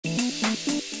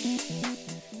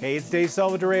Hey, it's Dave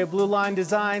Salvadore of Blueline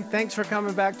Design. Thanks for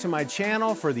coming back to my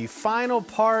channel for the final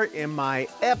part in my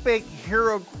epic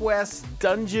HeroQuest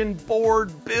dungeon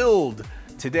board build.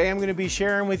 Today I'm going to be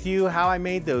sharing with you how I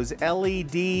made those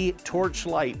LED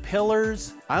torchlight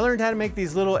pillars. I learned how to make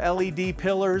these little LED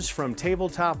pillars from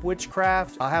Tabletop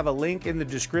WitchCRAFT. I'll have a link in the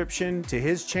description to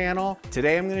his channel.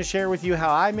 Today I'm going to share with you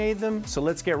how I made them, so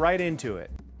let's get right into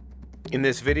it. In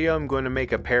this video, I'm going to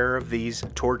make a pair of these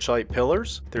torchlight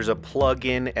pillars. There's a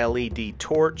plug-in LED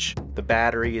torch. The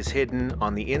battery is hidden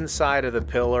on the inside of the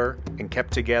pillar and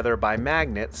kept together by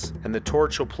magnets, and the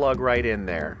torch will plug right in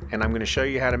there. And I'm going to show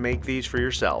you how to make these for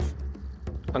yourself.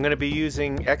 I'm going to be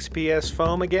using XPS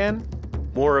foam again,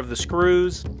 more of the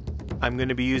screws. I'm going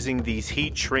to be using these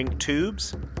heat shrink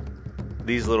tubes,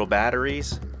 these little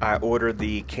batteries. I ordered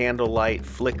the candlelight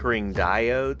flickering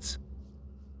diodes.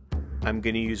 I'm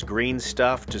going to use green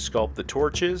stuff to sculpt the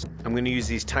torches. I'm going to use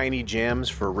these tiny gems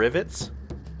for rivets,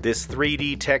 this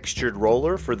 3D textured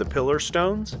roller for the pillar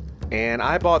stones, and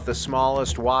I bought the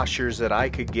smallest washers that I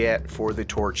could get for the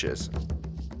torches.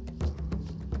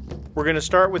 We're going to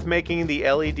start with making the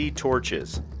LED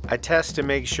torches. I test to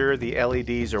make sure the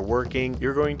LEDs are working.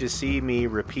 You're going to see me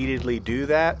repeatedly do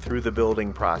that through the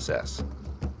building process.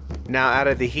 Now, out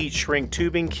of the heat shrink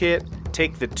tubing kit,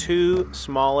 take the two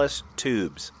smallest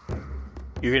tubes.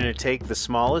 You're going to take the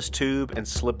smallest tube and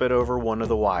slip it over one of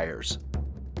the wires.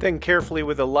 Then carefully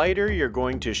with a lighter, you're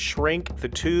going to shrink the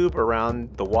tube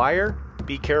around the wire.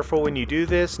 Be careful when you do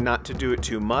this not to do it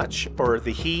too much, or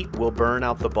the heat will burn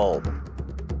out the bulb.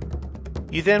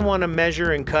 You then want to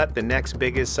measure and cut the next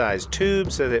biggest size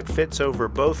tube so that it fits over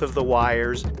both of the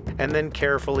wires, and then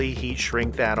carefully heat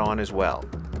shrink that on as well.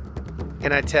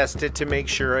 And I tested to make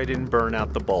sure I didn't burn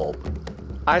out the bulb.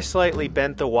 I slightly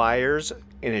bent the wires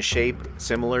in a shape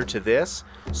similar to this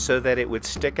so that it would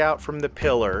stick out from the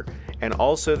pillar and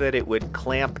also that it would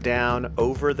clamp down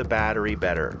over the battery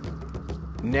better.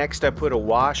 Next, I put a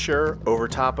washer over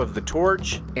top of the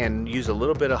torch and use a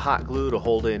little bit of hot glue to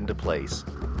hold it into place.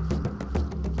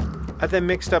 I then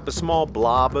mixed up a small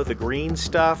blob of the green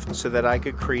stuff so that I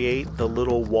could create the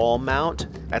little wall mount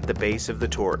at the base of the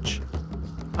torch.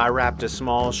 I wrapped a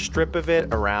small strip of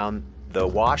it around the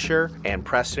washer and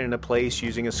pressed it into place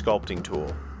using a sculpting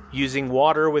tool. Using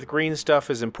water with green stuff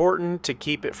is important to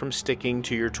keep it from sticking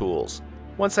to your tools.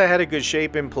 Once I had a good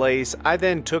shape in place, I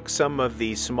then took some of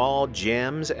these small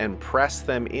gems and pressed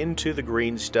them into the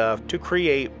green stuff to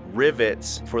create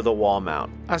rivets for the wall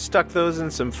mount. I stuck those in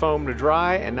some foam to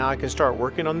dry, and now I can start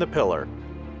working on the pillar.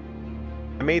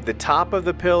 I made the top of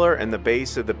the pillar and the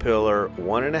base of the pillar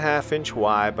 1.5 inch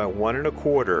wide by 1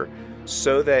 1/4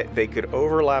 so that they could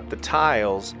overlap the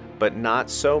tiles, but not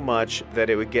so much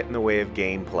that it would get in the way of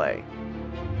gameplay.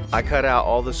 I cut out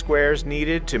all the squares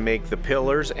needed to make the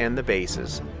pillars and the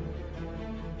bases.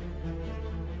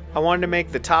 I wanted to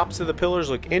make the tops of the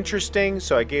pillars look interesting,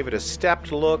 so I gave it a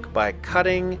stepped look by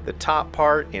cutting the top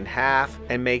part in half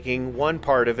and making one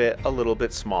part of it a little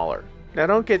bit smaller. Now,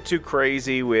 don't get too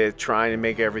crazy with trying to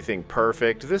make everything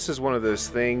perfect. This is one of those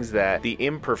things that the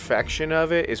imperfection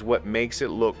of it is what makes it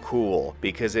look cool,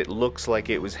 because it looks like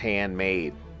it was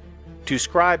handmade. To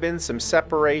scribe in some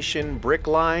separation brick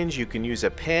lines, you can use a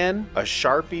pen, a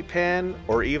Sharpie pen,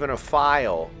 or even a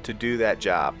file to do that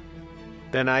job.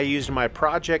 Then I used my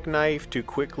project knife to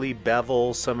quickly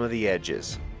bevel some of the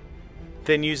edges.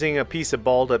 Then, using a piece of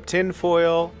balled up tin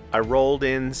foil, I rolled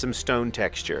in some stone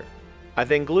texture. I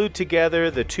then glued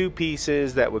together the two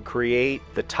pieces that would create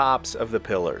the tops of the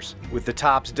pillars. With the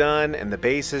tops done and the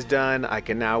bases done, I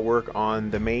can now work on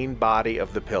the main body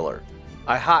of the pillar.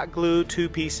 I hot glue two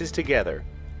pieces together.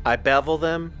 I bevel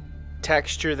them,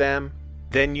 texture them,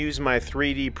 then use my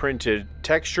 3D printed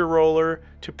texture roller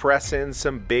to press in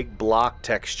some big block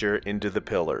texture into the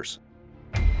pillars.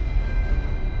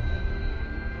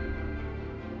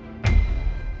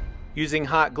 Using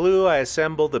hot glue, I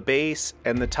assemble the base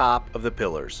and the top of the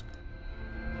pillars.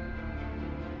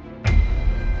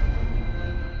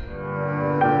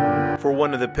 For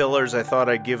one of the pillars, I thought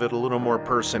I'd give it a little more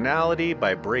personality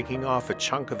by breaking off a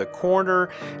chunk of the corner,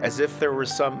 as if there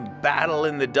was some battle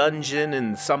in the dungeon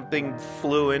and something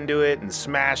flew into it and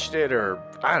smashed it, or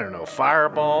I don't know,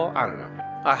 fireball, I don't know.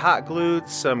 I hot glued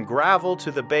some gravel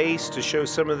to the base to show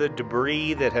some of the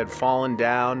debris that had fallen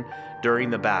down during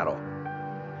the battle.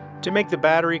 To make the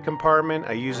battery compartment,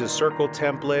 I use a circle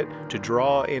template to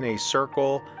draw in a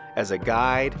circle as a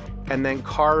guide and then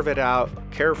carve it out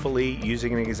carefully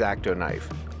using an X-Acto knife.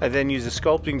 I then use a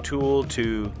sculpting tool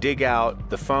to dig out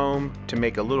the foam to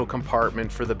make a little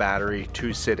compartment for the battery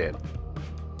to sit in.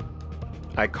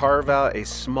 I carve out a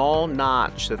small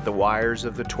notch that the wires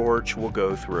of the torch will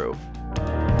go through.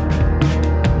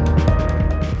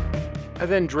 I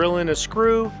then drill in a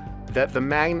screw that the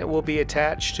magnet will be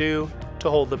attached to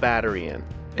hold the battery in.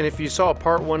 And if you saw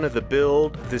part 1 of the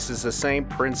build, this is the same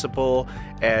principle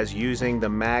as using the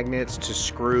magnets to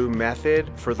screw method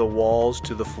for the walls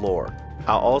to the floor.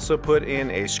 I'll also put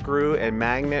in a screw and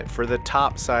magnet for the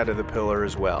top side of the pillar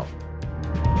as well.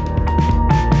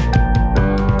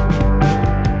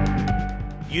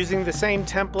 Using the same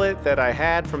template that I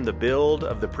had from the build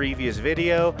of the previous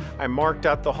video, I marked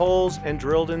out the holes and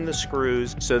drilled in the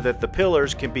screws so that the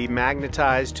pillars can be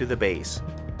magnetized to the base.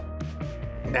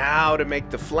 Now to make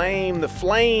the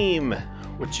flame.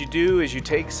 What you do is you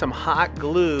take some hot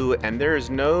glue, and there is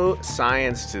no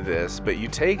science to this, but you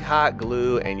take hot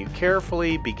glue and you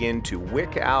carefully begin to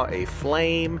wick out a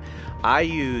flame. I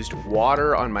used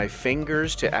water on my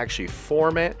fingers to actually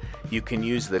form it. You can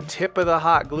use the tip of the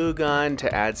hot glue gun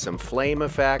to add some flame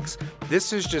effects.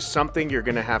 This is just something you're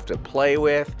gonna have to play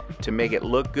with to make it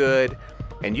look good,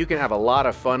 and you can have a lot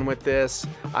of fun with this.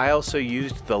 I also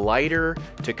used the lighter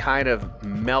to kind of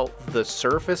melt the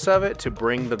surface of it to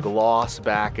bring the gloss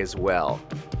back as well.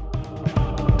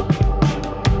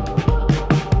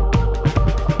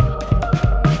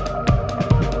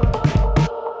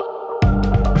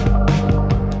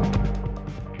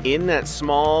 In that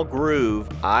small groove,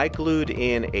 I glued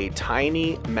in a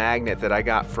tiny magnet that I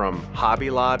got from Hobby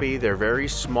Lobby. They're very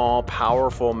small,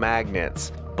 powerful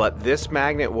magnets, but this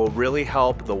magnet will really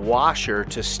help the washer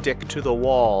to stick to the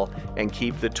wall and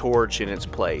keep the torch in its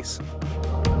place.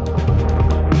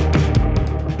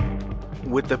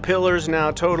 With the pillars now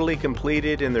totally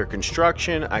completed in their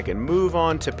construction, I can move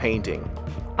on to painting.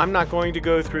 I'm not going to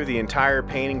go through the entire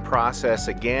painting process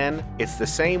again. It's the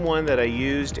same one that I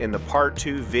used in the part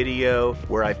 2 video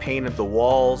where I painted the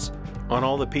walls. On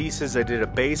all the pieces I did a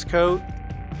base coat,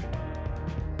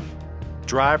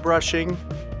 dry brushing,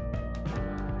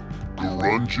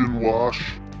 grunge and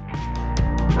wash,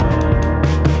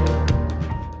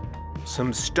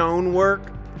 some stone work,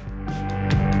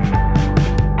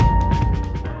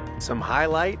 some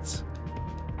highlights,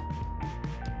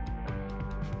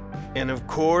 and of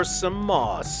course some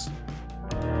moss.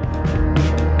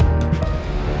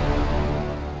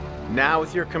 Now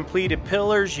with your completed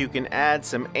pillars, you can add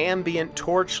some ambient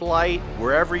torch light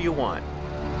wherever you want.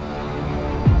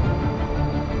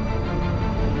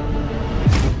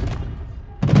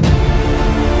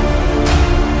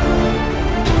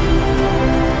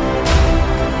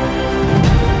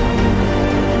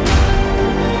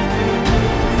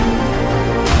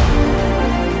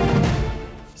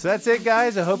 So that's it,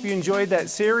 guys. I hope you enjoyed that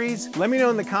series. Let me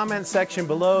know in the comments section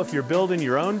below if you're building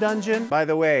your own dungeon. By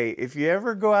the way, if you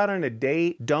ever go out on a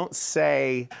date, don't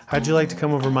say, "How'd you like to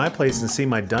come over to my place and see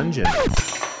my dungeon?"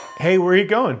 Hey, where are you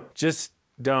going? Just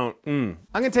don't. I'm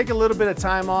gonna take a little bit of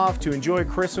time off to enjoy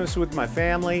Christmas with my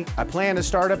family. I plan to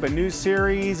start up a new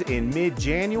series in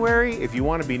mid-January. If you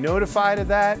want to be notified of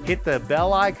that, hit the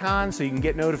bell icon so you can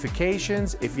get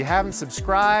notifications. If you haven't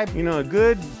subscribed, you know, a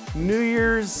good New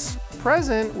Year's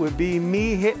present would be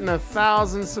me hitting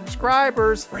 1,000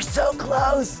 subscribers. We're so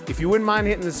close. If you wouldn't mind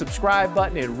hitting the subscribe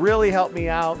button, it really helped me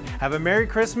out. Have a Merry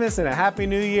Christmas and a Happy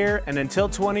New Year, and until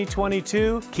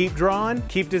 2022, keep drawing,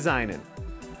 keep designing.